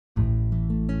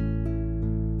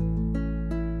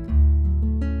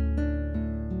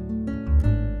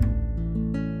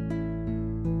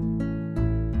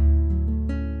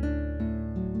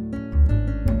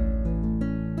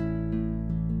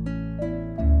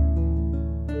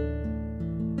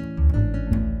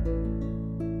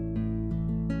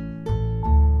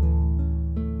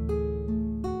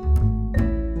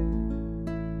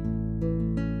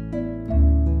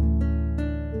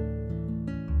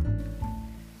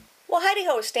Well, howdy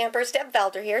ho, Stampers. Deb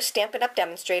Valder here, Stampin' Up!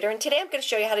 Demonstrator, and today I'm going to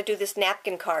show you how to do this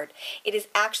napkin card. It is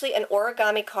actually an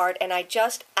origami card, and I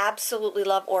just absolutely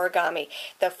love origami.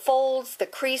 The folds, the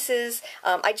creases,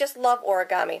 I just love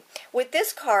origami. With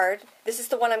this card, this is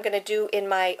the one I'm going to do in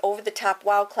my over-the-top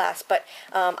WOW class, but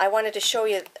I wanted to show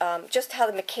you just how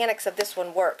the mechanics of this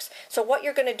one works. So what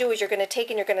you're going to do is you're going to take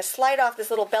and you're going to slide off this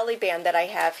little belly band that I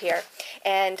have here,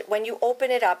 and when you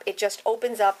open it up, it just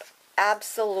opens up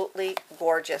absolutely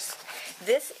gorgeous.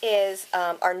 This is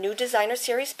our new designer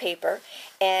series paper,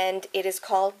 and it is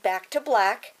called Back to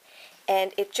Black,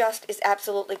 and it just is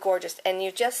absolutely gorgeous. And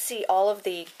you just see all of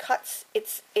the cuts.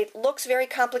 It looks very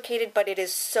complicated, but it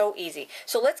is so easy.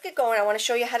 So let's get going. I want to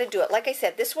show you how to do it. Like I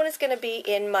said, this one is going to be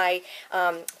in my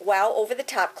WOW Over the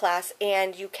Top class,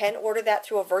 and you can order that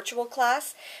through a virtual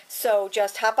class. So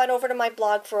just hop on over to my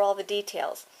blog for all the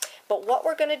details. But what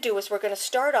we're going to do is we're going to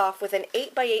start off with an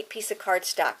 8x8 piece of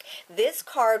cardstock. This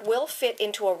card will fit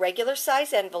into a regular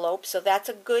size envelope, so that's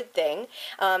a good thing.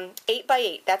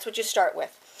 8x8, that's what you start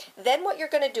with. Then what you're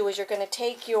going to do is you're going to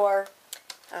take your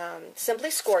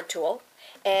Simply Score tool,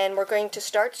 and we're going to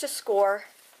start to score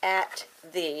at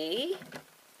the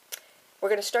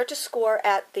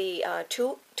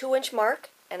 2-inch mark,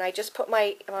 and I just put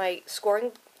my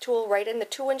scoring tool right in the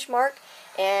 2-inch mark,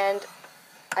 and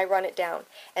I run it down.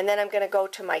 And then I'm going to go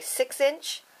to my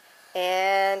 6-inch,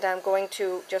 and I'm going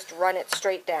to just run it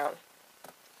straight down.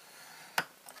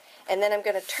 And then I'm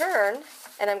going to turn,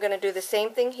 and I'm going to do the same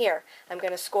thing here. I'm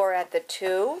going to score at the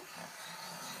 2,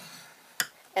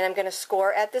 and I'm going to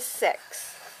score at the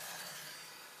 6.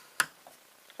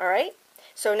 Alright?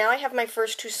 So now I have my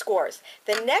first two scores.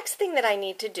 The next thing that I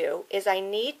need to do is I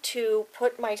need to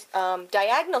put my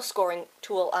diagonal scoring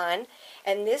tool on,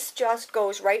 and this just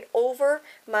goes right over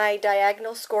my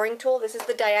diagonal scoring tool. This is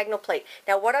the diagonal plate.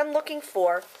 Now what I'm looking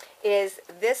for is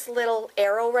this little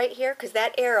arrow right here, because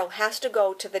that arrow has to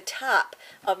go to the top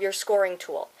of your scoring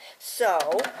tool. So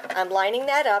I'm lining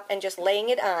that up and just laying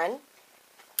it on,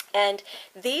 and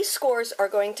these scores are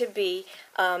going to be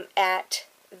at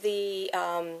the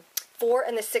 4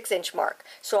 and the 6-inch mark.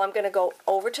 So I'm going to go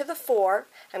over to the 4.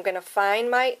 I'm going to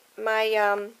find my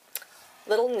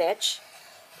little niche,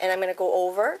 and I'm going to go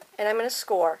over, and I'm going to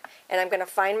score. And I'm going to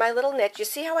find my little niche. You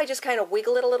see how I just kind of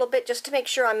wiggle it a little bit just to make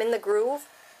sure I'm in the groove?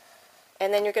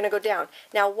 And then you're going to go down.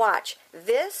 Now watch.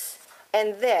 This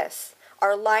and this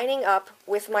are lining up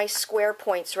with my square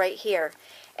points right here.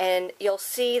 And you'll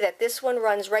see that this one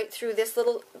runs right through this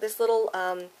little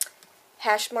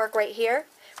hash mark right here.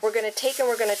 We're going to take and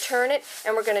we're going to turn it,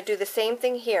 and we're going to do the same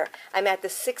thing here. I'm at the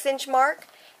 6-inch mark,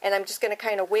 and I'm just going to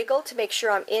kind of wiggle to make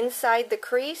sure I'm inside the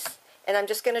crease, and I'm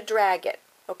just going to drag it,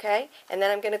 okay? And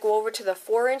then I'm going to go over to the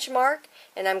 4-inch mark,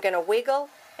 and I'm going to wiggle,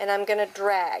 and I'm going to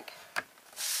drag.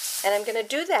 And I'm going to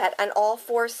do that on all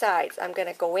 4 sides. I'm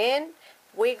going to go in,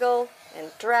 wiggle,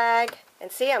 and drag.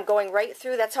 And see, I'm going right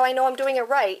through. That's how I know I'm doing it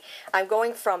right. I'm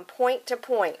going from point to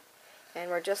point.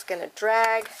 And we're just going to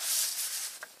drag.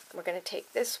 We're going to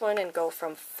take this one and go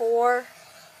from 4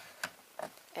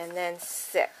 and then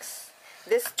 6.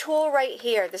 This tool right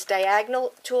here, this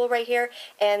diagonal tool right here,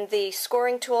 and the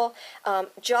scoring tool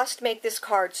just make this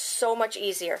card so much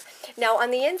easier. Now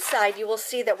on the inside you will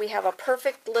see that we have a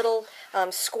perfect little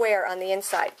square on the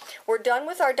inside. We're done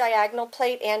with our diagonal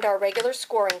plate and our regular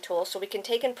scoring tool, so we can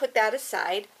take and put that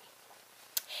aside.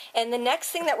 And the next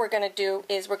thing that we're going to do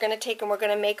is we're going to take and we're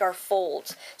going to make our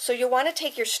folds. So you want to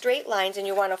take your straight lines and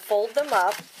you want to fold them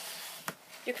up.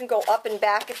 You can go up and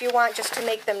back if you want, just to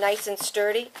make them nice and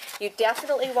sturdy. You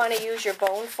definitely want to use your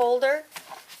bone folder.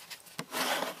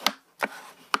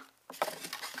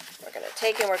 We're going to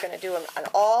take and we're going to do them on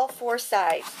all 4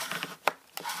 sides.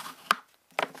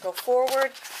 Go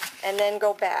forward and then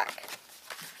go back.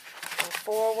 And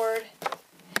forward.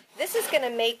 This is going to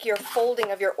make your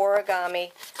folding of your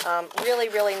origami really,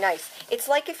 really nice. It's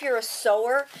like if you're a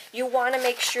sewer, you want to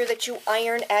make sure that you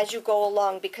iron as you go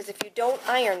along, because if you don't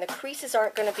iron, the creases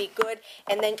aren't going to be good,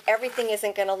 and then everything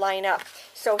isn't going to line up.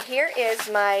 So here is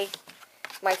my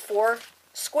 4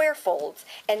 square folds,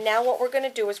 and now what we're going to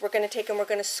do is we're going to take and we're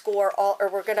going to score all, or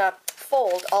we're going to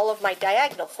fold all of my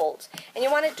diagonal folds. And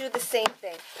you want to do the same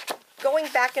thing. Going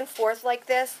back and forth like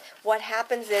this, what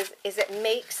happens is it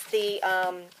makes the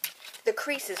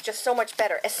creases just so much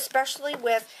better, especially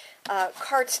with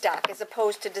cardstock as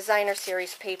opposed to designer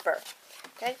series paper.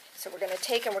 Okay, so we're going to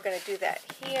take and we're going to do that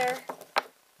here.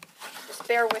 Just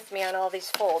bear with me on all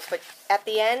these folds, but at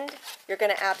the end, you're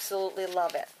going to absolutely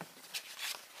love it.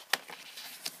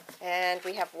 And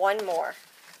we have one more.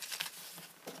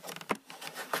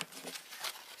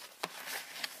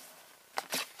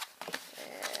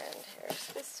 And here's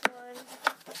this one.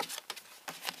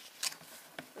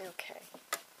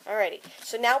 Alrighty,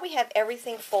 so now we have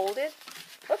everything folded.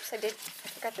 Whoops, I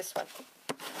forgot this one.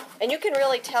 And you can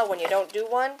really tell when you don't do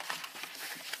one.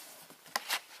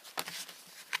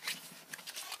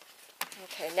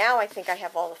 Okay, now I think I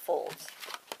have all the folds.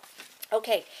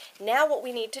 Okay, now what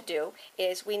we need to do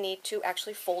is we need to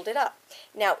actually fold it up.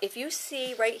 Now, if you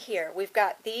see right here, we've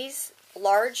got these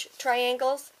large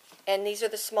triangles, and these are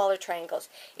the smaller triangles.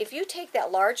 If you take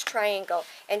that large triangle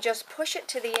and just push it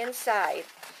to the inside,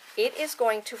 it is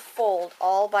going to fold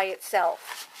all by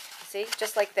itself. See,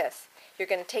 just like this. You're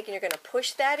going to take and you're going to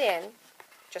push that in,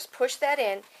 just push that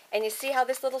in, and you see how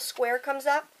this little square comes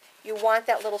up? You want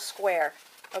that little square,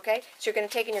 okay? So you're going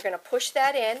to take and you're going to push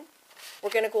that in. We're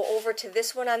going to go over to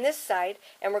this one on this side,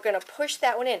 and we're going to push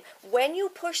that one in. When you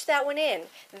push that one in,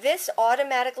 this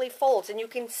automatically folds, and you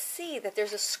can see that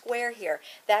there's a square here.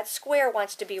 That square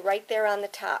wants to be right there on the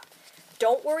top.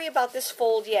 Don't worry about this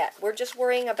fold yet. We're just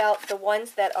worrying about the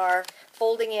ones that are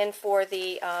folding in for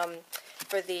the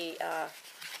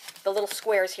little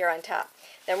squares here on top.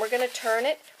 Then we're going to turn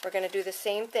it. We're going to do the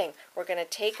same thing. We're going to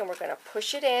take and we're going to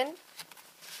push it in,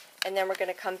 and then we're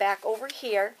going to come back over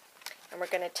here, and we're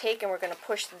going to take and we're going to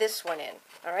push this one in.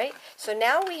 All right? So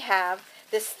now we have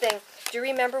this thing. Do you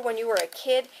remember when you were a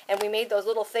kid and we made those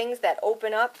little things that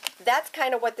open up? That's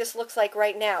kind of what this looks like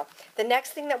right now. The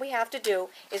next thing that we have to do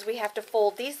is we have to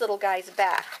fold these little guys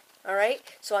back. All right?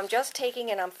 So I'm just taking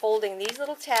and I'm folding these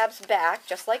little tabs back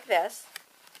just like this.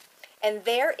 And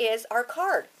there is our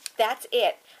card. That's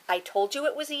it. I told you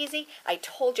it was easy. I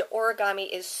told you origami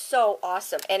is so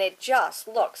awesome, and it just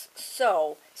looks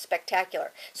so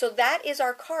spectacular. So that is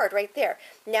our card right there.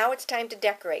 Now it's time to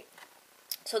decorate.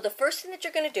 So the first thing that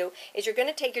you're going to do is you're going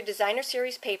to take your designer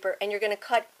series paper and you're going to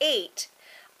cut 8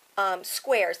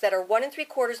 squares that are 1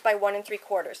 3/4 by 1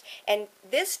 3/4. And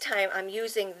this time I'm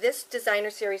using this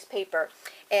designer series paper,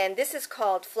 and this is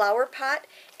called Flower Pot,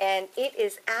 and it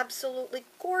is absolutely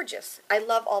gorgeous. I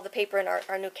love all the paper in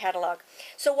our new catalog.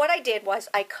 So what I did was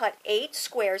I cut 8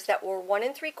 squares that were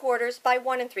 1 3/4 by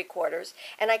 1 3/4,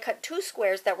 and I cut 2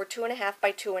 squares that were 2.5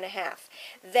 by 2.5.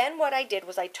 Then what I did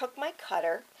was I took my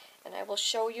cutter, and I will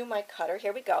show you my cutter.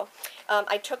 Here we go.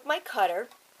 I took my cutter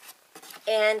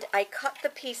and I cut the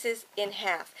pieces in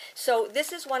half. So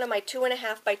this is one of my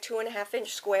 2.5 by 2.5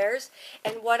 inch squares,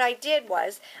 and what I did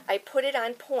was I put it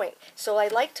on point. So I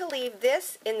like to leave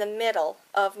this in the middle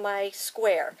of my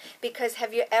square, because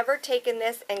have you ever taken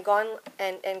this and gone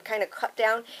and kind of cut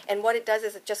down, and what it does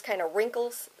is it just kind of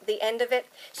wrinkles the end of it?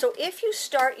 So if you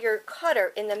start your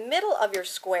cutter in the middle of your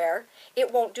square,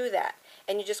 it won't do that,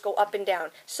 and you just go up and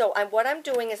down. So what I'm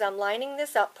doing is I'm lining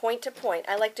this up point to point.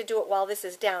 I like to do it while this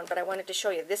is down, but I wanted to show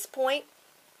you this point.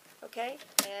 Okay,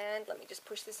 and let me just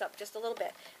push this up just a little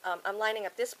bit. I'm lining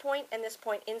up this point and this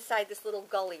point inside this little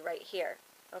gully right here.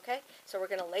 Okay, so we're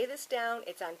going to lay this down.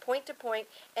 It's on point to point,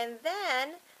 and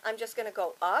then I'm just going to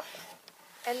go up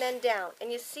and then down.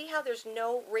 And you see how there's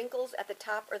no wrinkles at the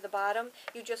top or the bottom?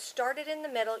 You just start it in the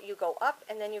middle, you go up,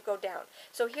 and then you go down.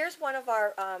 So here's one of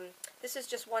our, this is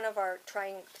just one of our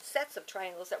sets of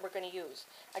triangles that we're going to use.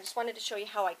 I just wanted to show you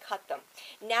how I cut them.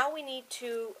 Now we need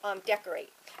to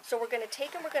decorate. So we're going to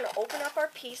take and we're going to open up our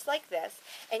piece like this,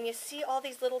 and you see all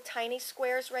these little tiny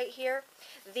squares right here?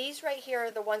 These right here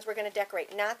are the ones we're going to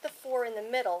decorate, not the 4 in the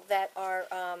middle that are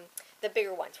the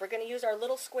bigger ones. We're going to use our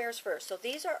little squares first. So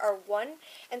these are our 1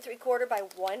 3/4 by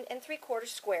 1 3/4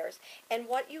 squares. And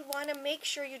what you want to make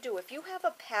sure you do, if you have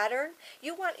a pattern,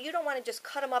 you don't want to just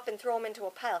cut them up and throw them into a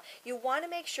pile. You want to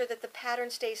make sure that the pattern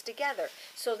stays together,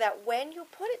 so that when you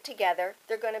put it together,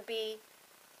 they're going to be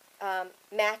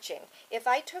matching. If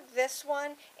I took this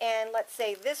one and let's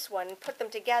say this one and put them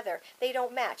together, they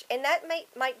don't match. And that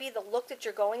might be the look that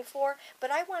you're going for, but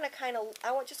I want to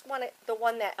just want the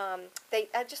one that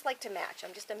I just like to match.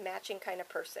 I'm just a matching kind of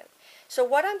person. So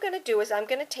what I'm going to do is I'm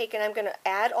going to take and I'm going to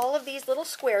add all of these little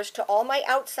squares to all my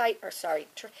outside, or sorry,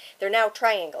 they're now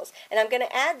triangles, and I'm going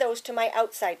to add those to my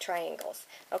outside triangles.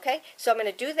 Okay, so I'm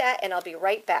going to do that and I'll be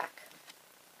right back.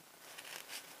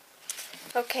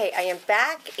 Okay, I am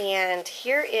back, and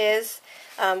here is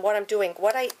what I'm doing.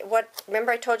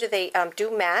 Remember I told you they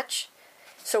do match?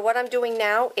 So what I'm doing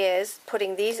now is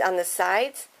putting these on the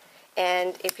sides,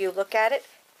 and if you look at it,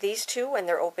 these two, when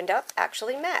they're opened up,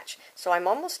 actually match. So I'm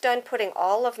almost done putting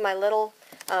all of my little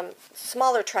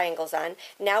smaller triangles on.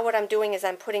 Now what I'm doing is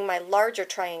I'm putting my larger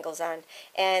triangles on,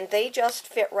 and they just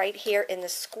fit right here in the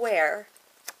square,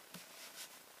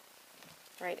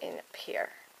 right in up here.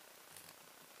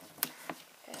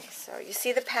 Okay, so you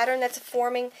see the pattern that's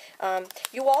forming.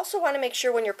 You also want to make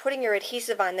sure when you're putting your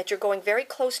adhesive on that you're going very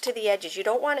close to the edges. You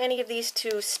don't want any of these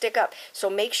to stick up. So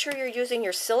make sure you're using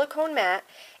your silicone mat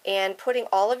and putting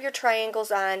all of your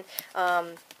triangles on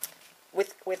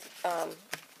with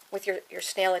your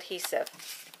snail adhesive.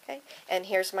 Okay, and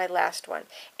here's my last one.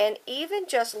 And even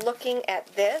just looking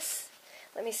at this,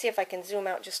 let me see if I can zoom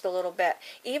out just a little bit.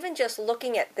 Even just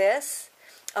looking at this,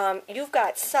 you've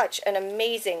got such an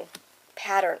amazing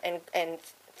pattern and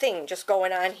thing just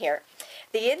going on here.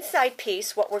 The inside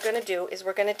piece, what we're going to do is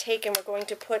we're going to take and we're going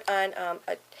to put on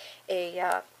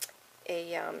a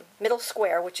middle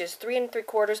square, which is 3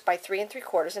 3/4 by 3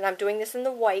 3/4, and I'm doing this in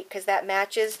the white because that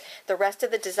matches the rest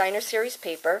of the designer series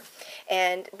paper.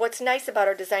 And what's nice about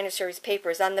our designer series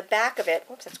paper is on the back of it,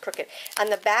 whoops, that's crooked, on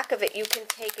the back of it you can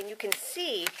take and you can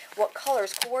see what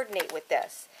colors coordinate with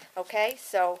this. Okay,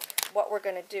 so what we're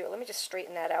going to do, let me just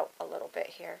straighten that out a little bit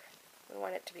here. We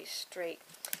want it to be straight.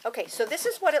 Okay, so this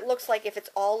is what it looks like if it's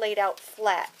all laid out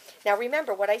flat. Now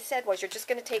remember, what I said was you're just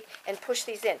going to take and push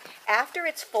these in. After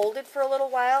it's folded for a little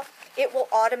while, it will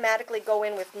automatically go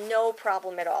in with no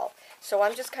problem at all. So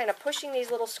I'm just kind of pushing these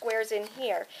little squares in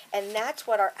here, and that's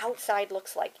what our outside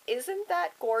looks like. Isn't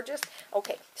that gorgeous?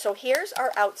 Okay, so here's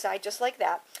our outside, just like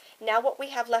that. Now what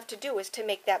we have left to do is to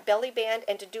make that belly band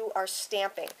and to do our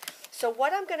stamping. So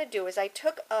what I'm going to do is I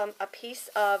took a piece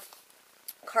of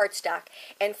cardstock,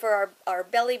 and for our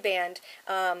belly band,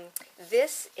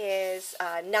 this is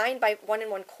 9 by 1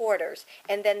 1/4,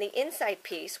 and then the inside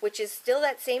piece, which is still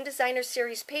that same designer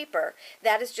series paper,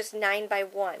 that is just 9 by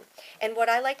 1. And what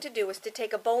I like to do is to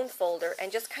take a bone folder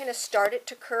and just kind of start it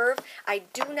to curve. I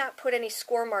do not put any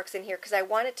score marks in here because I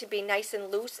want it to be nice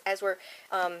and loose as we're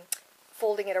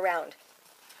folding it around.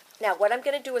 Now what I'm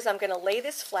going to do is I'm going to lay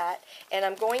this flat, and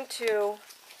I'm going to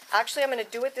actually, I'm going to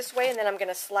do it this way, and then I'm going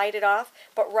to slide it off.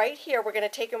 But right here, we're going to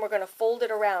take and we're going to fold it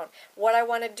around. What I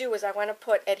want to do is I want to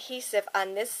put adhesive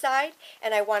on this side,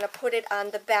 and I want to put it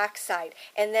on the back side.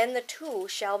 And then the two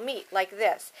shall meet like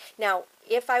this. Now,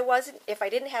 if I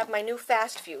didn't have my new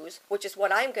fast fuse, which is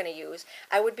what I'm going to use,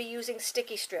 I would be using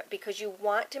sticky strip because you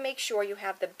want to make sure you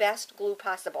have the best glue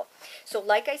possible. So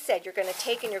like I said, you're going to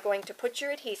take and you're going to put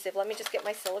your adhesive. Let me just get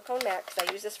my silicone mat because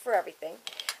I use this for everything.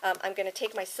 I'm going to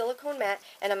take my silicone mat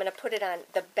and I'm going to put it on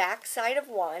the back side of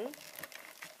one,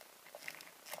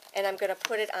 and I'm going to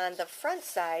put it on the front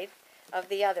side of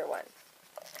the other one,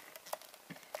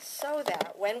 so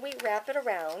that when we wrap it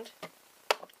around,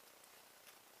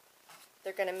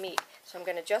 they're going to meet. So I'm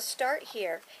going to just start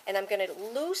here, and I'm going to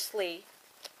loosely,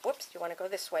 whoops, you want to go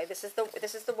this way. This is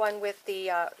the one with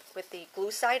the glue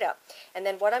side up. And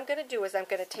then what I'm going to do is I'm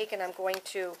going to take and I'm going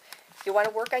to, you want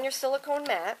to work on your silicone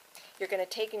mat. You're going to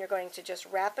take and you're going to just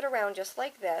wrap it around just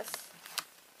like this.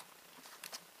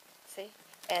 See?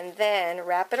 And then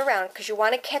wrap it around because you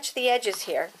want to catch the edges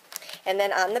here. And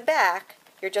then on the back,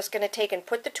 you're just going to take and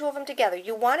put the two of them together.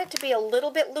 You want it to be a little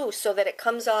bit loose so that it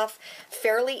comes off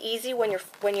fairly easy when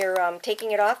you're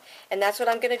taking it off. And that's what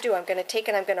I'm going to do. I'm going to take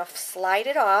and I'm going to slide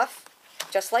it off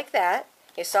just like that.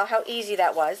 You saw how easy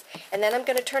that was. And then I'm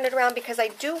going to turn it around because I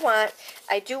do want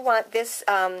this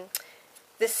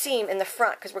this seam in the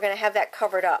front because we're going to have that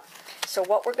covered up. So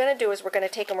what we're going to do is we're going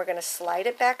to take and we're going to slide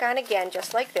it back on again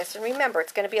just like this. And remember,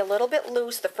 it's going to be a little bit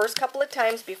loose the first couple of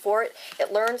times before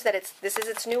it learns that this is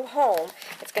its new home.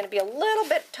 It's going to be a little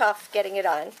bit tough getting it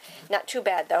on. Not too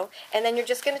bad though. And then you're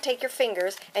just going to take your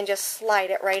fingers and just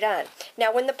slide it right on.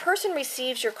 Now when the person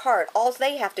receives your card, all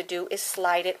they have to do is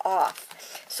slide it off.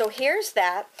 So here's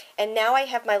that, and now I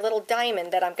have my little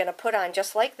diamond that I'm going to put on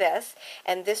just like this,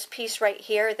 and this piece right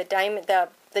here, the diamond,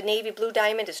 the navy blue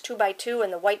diamond is 2 by 2,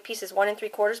 and the white piece is 1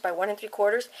 3/4 by 1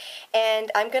 3/4.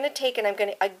 And I'm going to take and I'm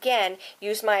going to again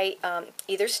use my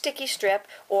either sticky strip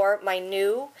or my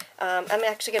new. I'm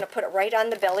actually going to put it right on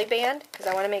the belly band because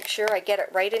I want to make sure I get it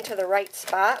right into the right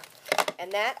spot.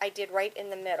 And that I did right in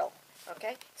the middle.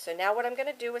 Okay. So now what I'm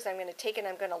going to do is I'm going to take and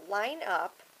I'm going to line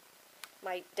up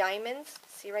my diamonds.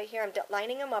 See right here, I'm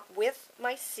lining them up with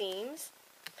my seams.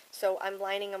 So I'm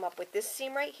lining them up with this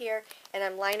seam right here, and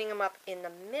I'm lining them up in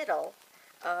the middle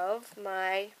of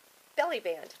my belly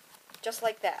band, just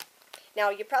like that.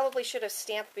 Now you probably should have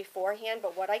stamped beforehand,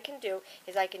 but what I can do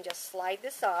is I can just slide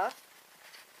this off,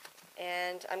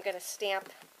 and I'm going to stamp.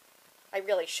 I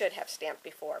really should have stamped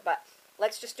before, but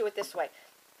let's just do it this way.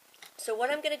 So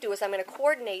what I'm going to do is I'm going to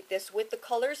coordinate this with the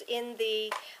colors in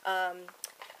the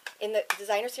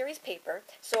designer series paper.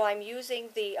 So I'm using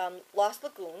the Lost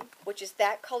Lagoon, which is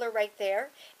that color right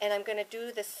there, and I'm going to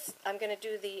do this. I'm going to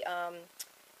do the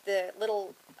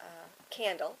little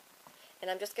candle,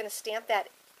 and I'm just going to stamp that.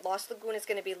 Lost Lagoon is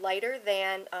going to be lighter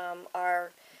than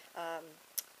our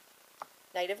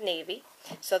Night of Navy.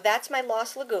 So that's my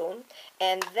Lost Lagoon.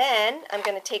 And then I'm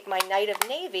going to take my Night of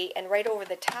Navy, and right over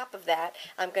the top of that,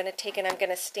 I'm going to take and I'm going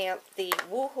to stamp the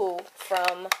Woohoo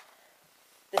from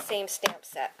the same stamp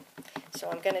set. So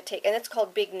I'm going to take, and it's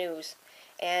called Big News.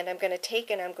 And I'm going to take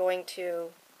and I'm going to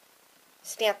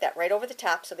stamp that right over the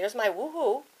top. So there's my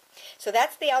Woohoo. So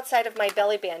that's the outside of my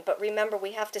belly band, but remember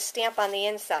we have to stamp on the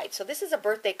inside. So this is a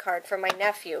birthday card for my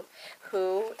nephew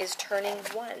who is turning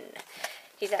 1.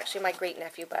 He's actually my great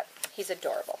nephew, but he's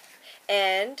adorable.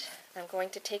 And I'm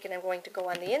going to take and I'm going to go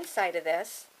on the inside of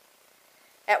this.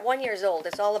 At 1 year old,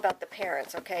 it's all about the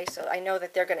parents, okay? So I know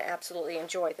that they're going to absolutely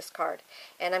enjoy this card.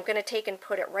 And I'm going to take and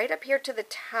put it right up here to the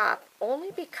top,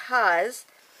 only because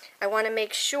I want to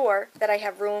make sure that I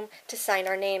have room to sign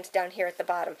our names down here at the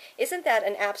bottom. Isn't that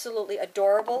an absolutely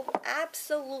adorable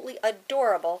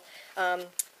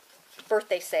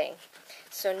birthday saying?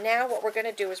 So now what we're going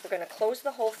to do is we're going to close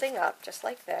the whole thing up just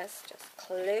like this. Just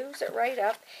close it right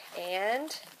up.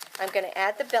 And I'm going to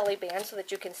add the belly band so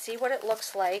that you can see what it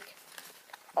looks like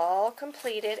all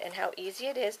completed and how easy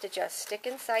it is to just stick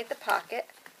inside the pocket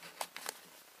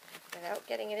without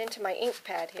getting it into my ink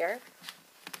pad here.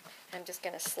 I'm just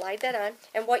going to slide that on.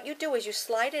 And what you do is you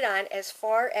slide it on as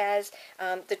far as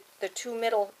the 2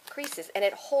 middle creases, and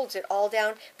it holds it all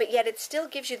down, but yet it still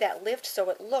gives you that lift so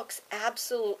it looks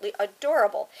absolutely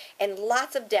adorable and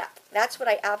lots of depth. That's what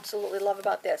I absolutely love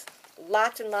about this.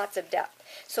 Lots and lots of depth.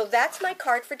 So that's my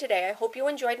card for today. I hope you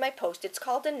enjoyed my post. It's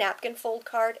called a napkin fold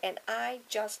card, and I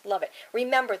just love it.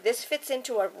 Remember, this fits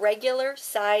into a regular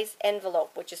size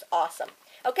envelope, which is awesome.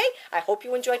 Okay, I hope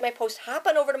you enjoyed my post. Hop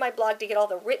on over to my blog to get all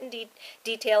the written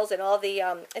details and all the,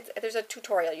 there's a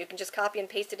tutorial. You can just copy and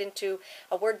paste it into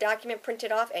a Word document, print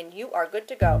it off, and you are good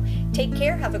to go. Take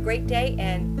care, have a great day,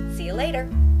 and see you later.